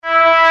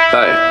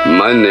Hi,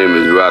 my name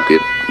is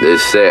Rocket. They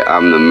say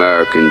I'm the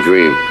American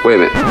dream. Wait a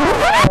minute.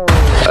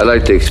 I'd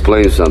like to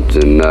explain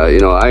something. I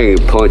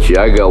ain't punchy.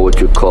 I got what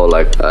you call,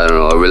 like, I don't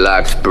know, a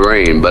relaxed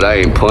brain, but I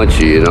ain't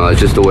punchy, it's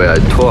just the way I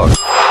talk.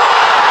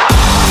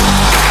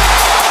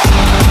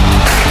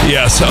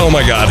 Yes, oh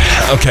my God.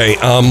 Okay,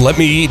 let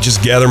me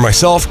just gather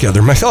myself,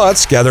 gather my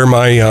thoughts, gather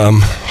my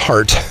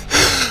heart.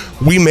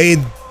 We made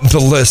the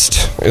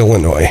list,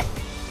 Illinois.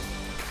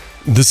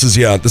 This is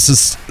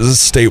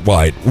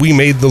statewide. We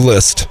made the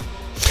list.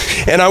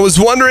 And I was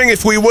wondering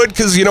if we would,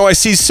 because, I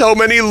see so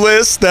many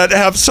lists that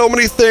have so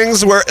many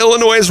things where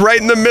Illinois is right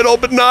in the middle,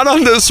 but not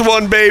on this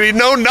one, baby.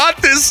 No,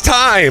 not this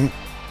time.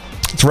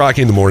 It's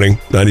Rocky in the Morning,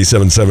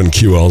 97.7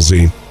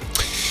 QLZ.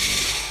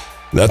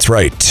 That's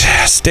right.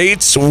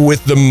 States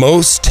with the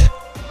most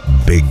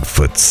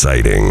Bigfoot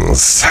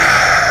sightings.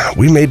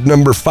 We made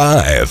number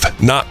 5.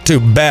 Not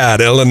too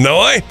bad,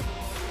 Illinois.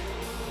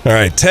 All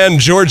right, 10,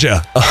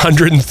 Georgia,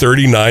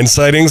 139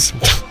 sightings.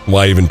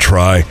 Why even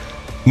try?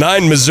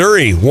 9,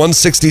 Missouri,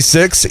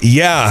 166.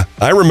 Yeah,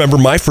 I remember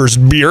my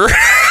first beer.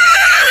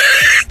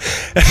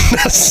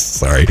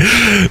 Sorry.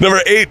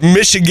 Number 8,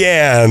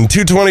 Michigan,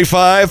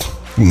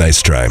 225.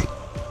 Nice try.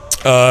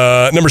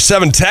 Number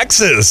 7,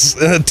 Texas,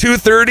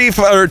 230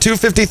 or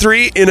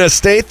 253 in a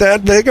state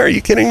that big. Are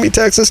you kidding me,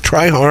 Texas?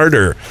 Try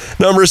harder.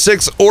 Number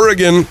 6,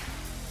 Oregon,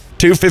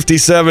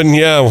 257.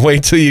 Yeah,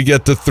 wait till you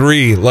get to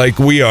 3 like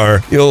we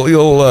are.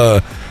 You'll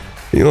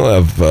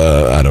have,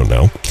 I don't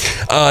know.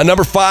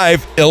 Number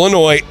 5,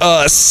 Illinois,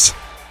 us,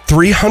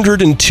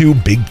 302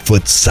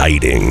 Bigfoot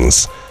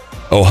sightings.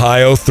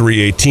 Ohio,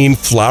 318.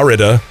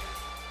 Florida,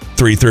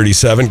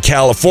 337.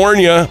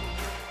 California,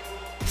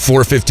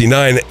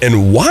 459.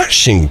 And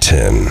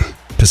Washington,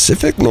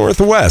 Pacific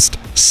Northwest,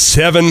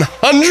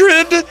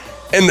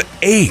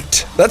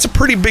 708. That's a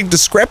pretty big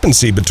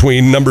discrepancy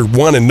between number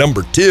 1 and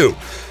number 2.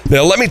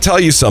 Now, let me tell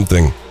you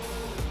something.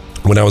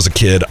 When I was a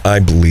kid, I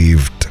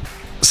believed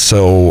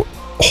so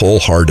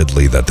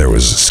wholeheartedly that there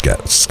was a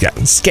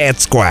Sasquatch,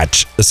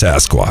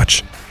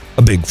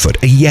 a Bigfoot,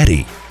 a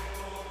Yeti.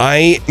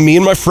 Me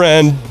and my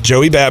friend,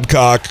 Joey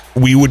Babcock,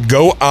 we would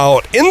go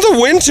out in the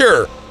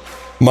winter,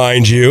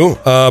 mind you,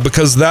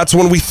 because that's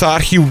when we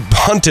thought he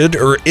hunted,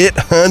 or it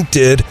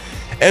hunted,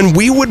 and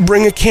we would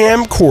bring a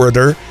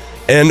camcorder,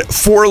 and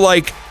for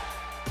like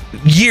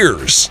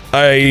years,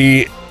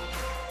 I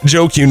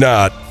joke you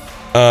not,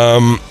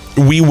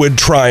 we would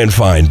try and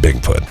find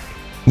Bigfoot.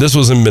 This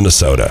was in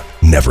Minnesota.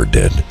 Never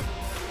did.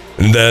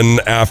 And then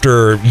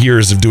after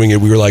years of doing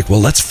it, we were like, well,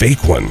 let's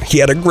fake one. He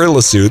had a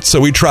gorilla suit, so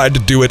we tried to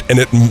do it, and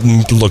it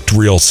looked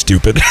real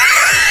stupid.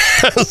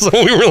 So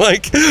we were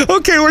like,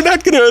 okay, we're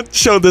not going to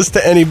show this to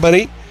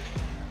anybody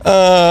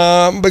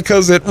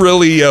because it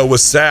really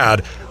was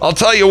sad. I'll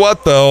tell you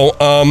what, though,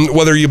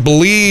 whether you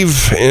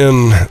believe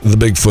in the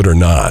Bigfoot or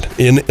not,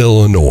 in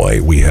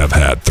Illinois, we have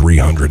had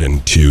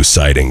 302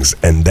 sightings,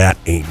 and that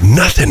ain't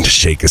nothing to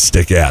shake a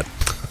stick at.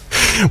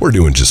 We're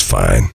doing just fine.